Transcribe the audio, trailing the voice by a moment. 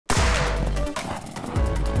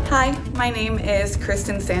Hi, my name is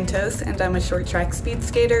Kristen Santos and I'm a short track speed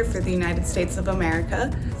skater for the United States of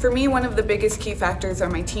America. For me, one of the biggest key factors are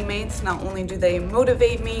my teammates. Not only do they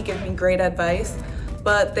motivate me, give me great advice,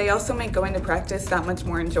 but they also make going to practice that much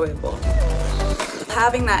more enjoyable.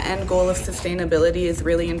 Having that end goal of sustainability is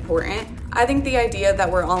really important. I think the idea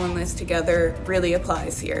that we're all in this together really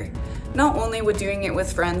applies here. Not only would doing it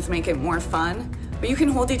with friends make it more fun, but you can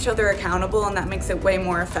hold each other accountable and that makes it way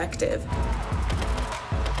more effective.